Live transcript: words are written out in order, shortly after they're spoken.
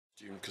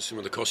Because some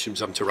of the costumes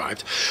haven't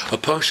arrived, a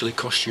partially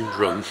costumed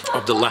run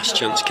of the Last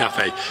Chance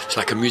Cafe. It's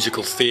like a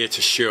musical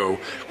theatre show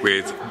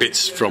with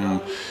bits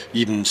from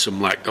even some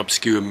like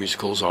obscure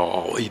musicals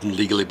or even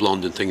Legally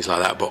Blonde and things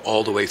like that, but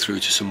all the way through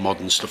to some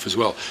modern stuff as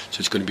well. So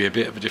it's going to be a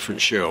bit of a different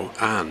show,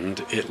 and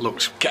it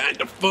looks kind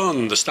of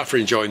fun. The staff are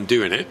enjoying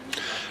doing it,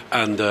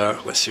 and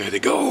let's see how they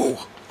go.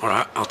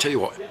 Alright, I'll tell you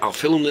what, I'll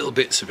film little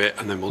bits of it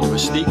and then we'll do a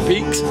sneak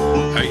peek.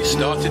 How you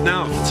started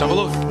now? Let's have a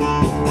look.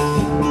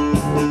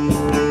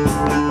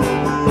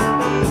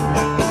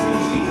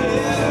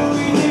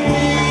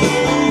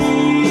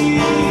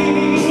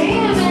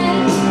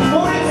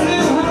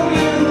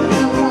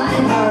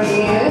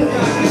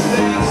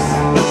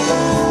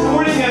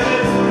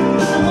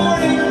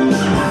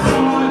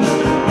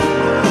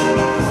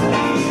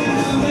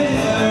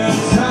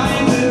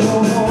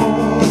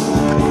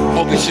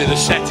 Obviously the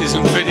set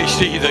isn't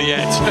finished either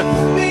yet.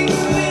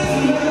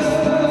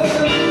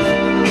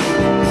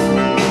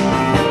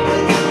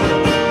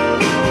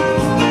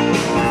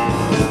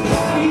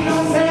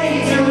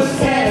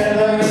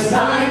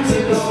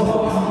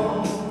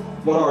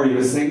 What are you,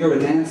 a singer, a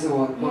dancer,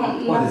 what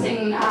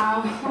Nothing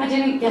now. I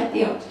didn't get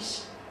the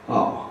audition.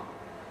 Oh.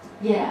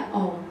 Yeah,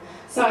 oh.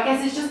 So I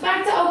guess it's just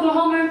back to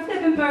Oklahoma and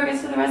flipping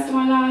burgers for the rest of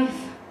my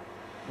life.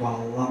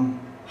 Well,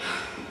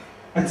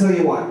 I tell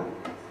you what.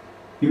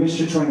 You missed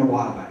your train a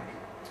while back.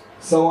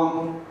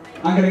 So,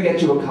 I'm gonna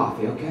get you a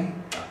coffee, okay?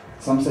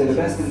 Some say the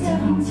best in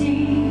town.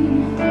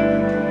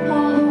 17,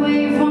 all the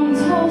way from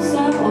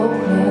Tulsa,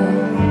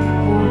 Oklahoma.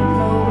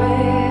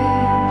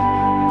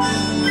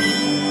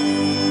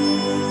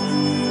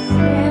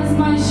 Where's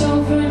my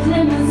chauffeured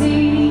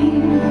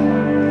limousine?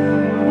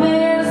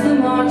 Where's the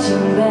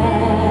marching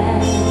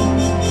band?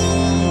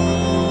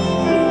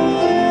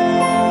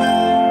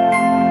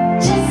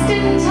 Just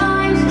in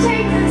time to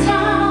take the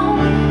town,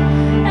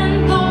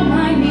 and though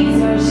my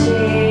knees are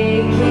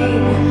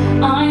shaking,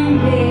 I'm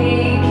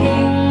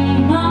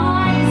making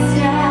my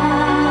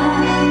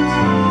stand.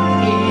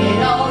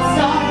 It all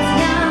starts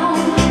now.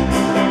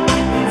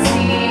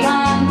 See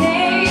my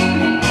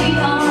name in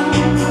neon.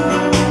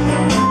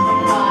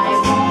 I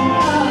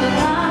won't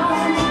allow,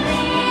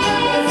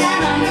 'cause then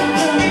I'm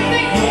gonna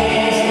think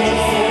this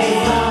is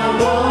my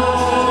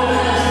road.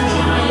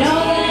 I know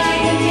that I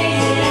can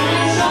taste it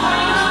and try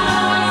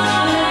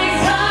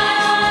next time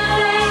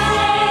I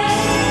face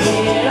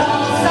it. It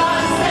all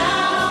starts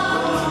now.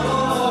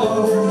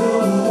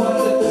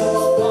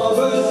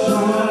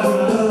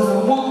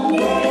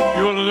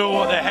 You want to know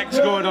what the heck's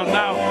going on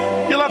now?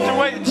 You'll have to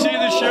wait and see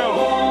the show.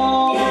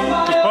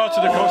 Because part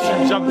of the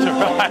costumes haven't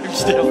arrived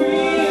still.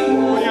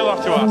 Well, you'll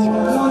have to ask.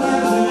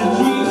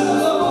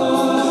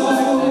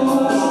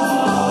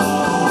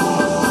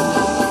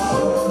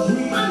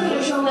 I'm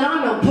gonna show them that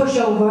I'm no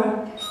pushover.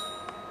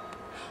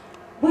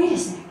 Wait a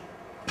sec.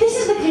 This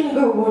is the kind of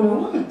girl Warner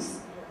wants.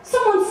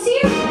 Someone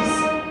serious.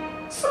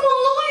 Someone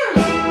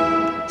lawyerly.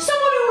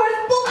 Someone who wears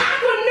black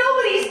when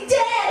nobody's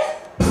dead.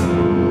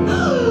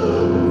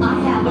 I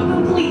have a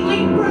completely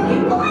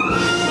brilliant plan.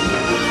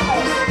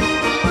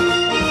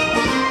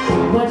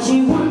 What you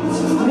want,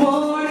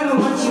 Warner,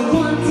 what you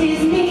want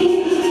is me.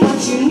 What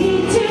you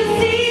need to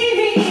see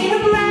me in a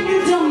brand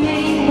new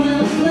domain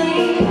will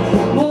claim.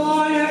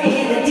 Warner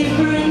is a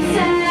different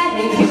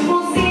setting. You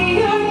will see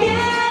you're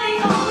getting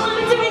all.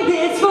 I'm doing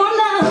this for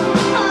love.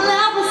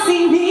 Love will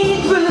see me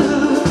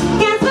through.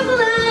 Yes, with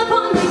love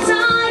on my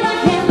side, I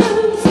can't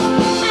lose.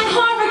 And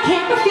horror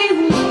can't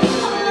refuse.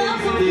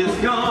 Love It's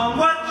gone.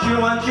 What you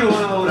want,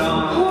 hold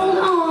on. Hold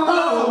on.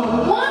 Oh,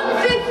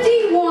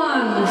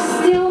 151.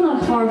 Still not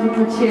Harvard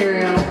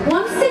material.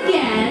 Once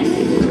again,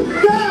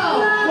 go.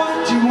 What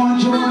you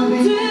want, I'm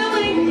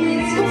doing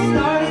this for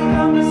Started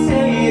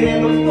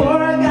conversating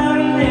before I got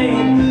a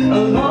name.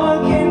 Along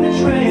came the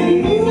train.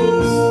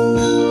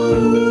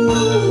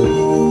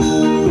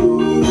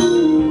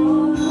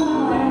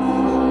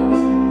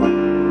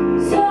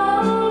 so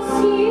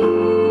sweet.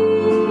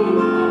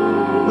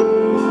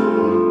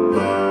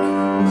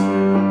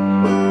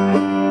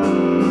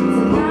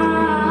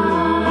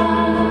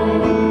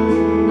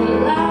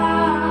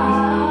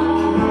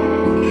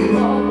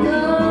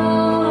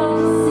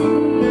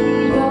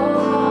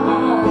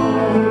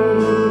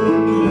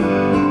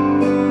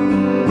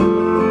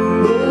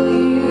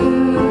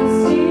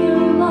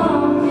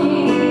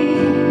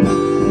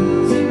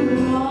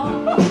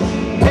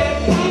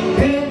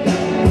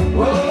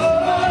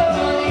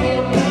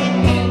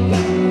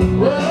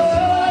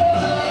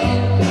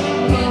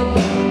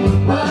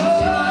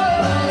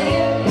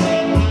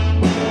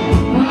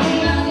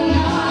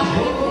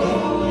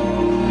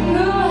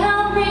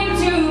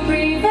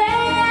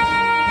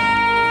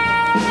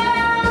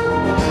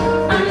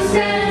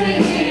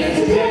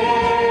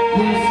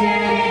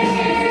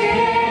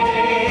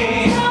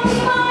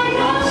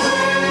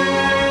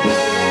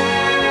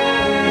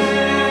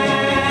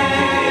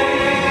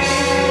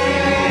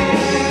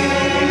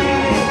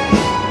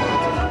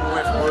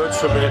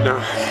 For a minute now.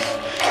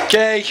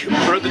 Okay,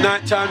 we're at the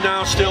night time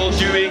now, still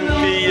doing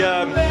the.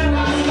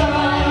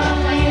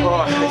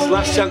 Oh, it's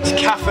Last Chance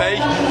Cafe.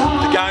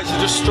 The guys are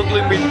just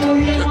struggling with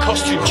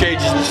costume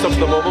changes and stuff at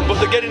the moment, but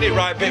they're getting it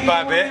right bit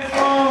by bit,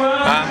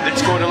 and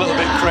it's going a little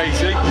bit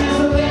crazy.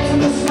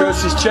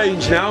 Kirsty's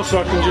changed now, so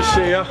I can just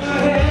see her.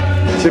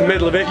 It's in the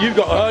middle of it. You've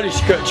got early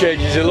skirt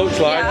changes, it looks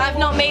like. Yeah, I've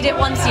not made it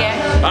once yet.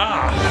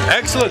 Ah,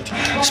 excellent.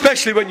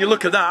 Especially when you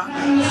look at that.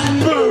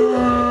 Boom!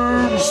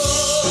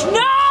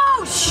 No!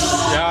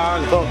 Yeah,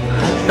 I know.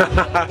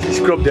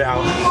 Scrubbed it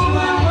out.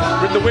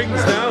 We're in the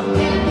wings now.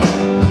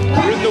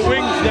 We're in the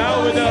wings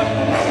now with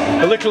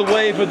a little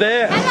waver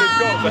there.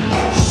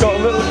 We've got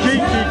a little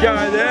geeky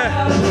guy there.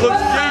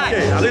 Looks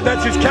geeky. I think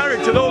that's his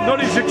character though, not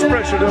his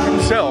expression of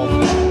himself.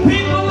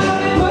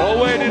 Oh,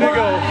 where did he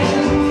go?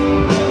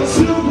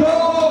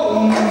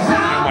 Oh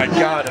my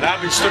God, and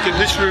I've been stuck in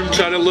this room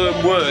trying to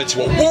learn words.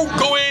 What won't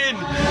go in?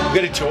 I'm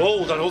getting too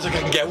old, I don't think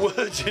I can get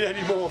words in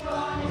anymore.